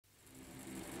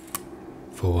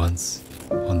For once,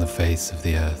 on the face of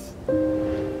the earth,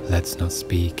 let's not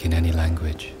speak in any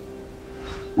language.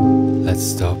 Let's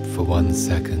stop for 1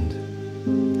 second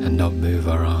and not move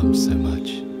our arms so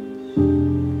much.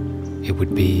 It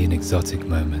would be an exotic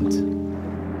moment,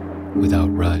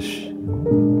 without rush,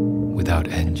 without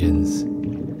engines.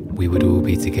 We would all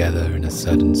be together in a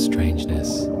sudden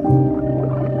strangeness.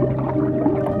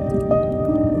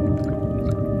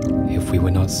 If we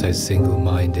were not so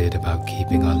single-minded about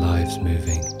keeping our lives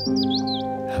moving,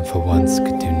 and for once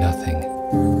could do nothing,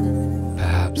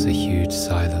 perhaps a huge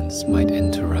silence might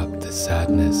interrupt the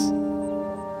sadness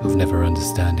of never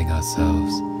understanding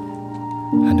ourselves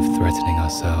and of threatening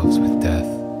ourselves with death.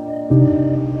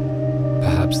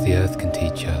 Perhaps the earth can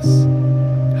teach us,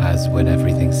 as when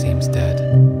everything seems dead,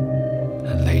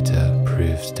 and later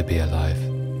proves to be alive.